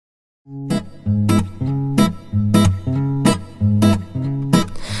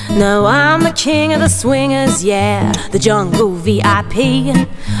No, I'm the king of the swingers, yeah, the jungle VIP.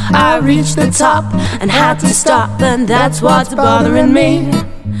 I reached the top and had to stop, and that's what's bothering me.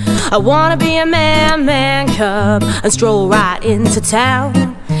 I wanna be a man cub and stroll right into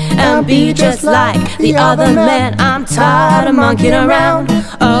town and be just like the other men. I'm tired of monkeying around.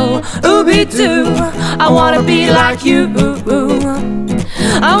 Oh, ooby-doo, I wanna be like you.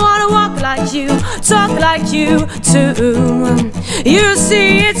 I wanna walk like you, talk like you too. You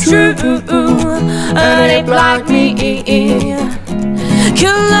see it's true, an ape like me can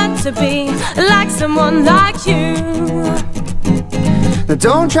learn to be like someone like you. Now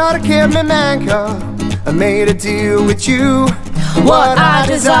don't try to kill me, man cub, I made a deal with you. What I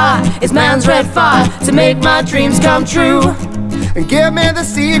desire is man's red fire to make my dreams come true. And give me the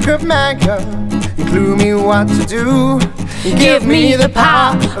secret, man cub, and clue me what to do. Give me the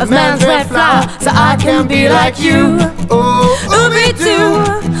power of man's red flower so I can be like you. Oh, ooby-doo,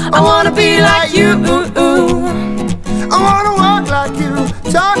 I wanna be like you. I wanna walk like you,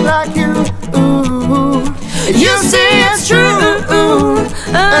 talk like you. You see it's true,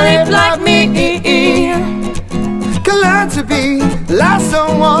 an ape like me can learn to be like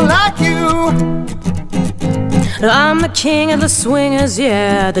someone like you. I'm the king of the swingers,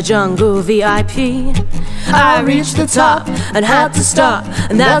 yeah, the jungle VIP. I reached the top and had to stop,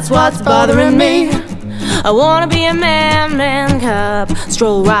 and that's what's bothering me. I wanna be a man cub,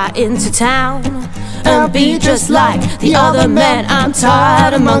 stroll right into town and be just like the other men. I'm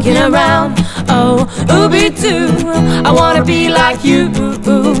tired of monkeying around. Oh, ooby-doo, I wanna be like you.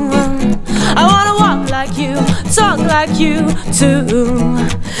 I wanna walk like you, talk like you too.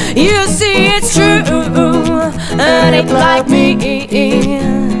 You see it's true, an ape like me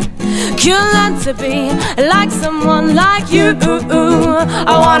can learn to be like someone like you.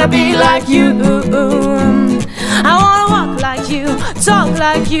 I wanna be like you. I wanna walk like you, talk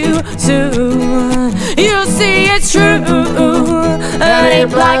like you too. You see it's true, an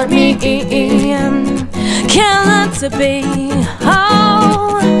ape like me can learn to be,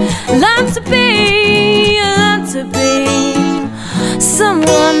 learn to be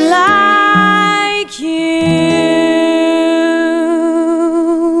someone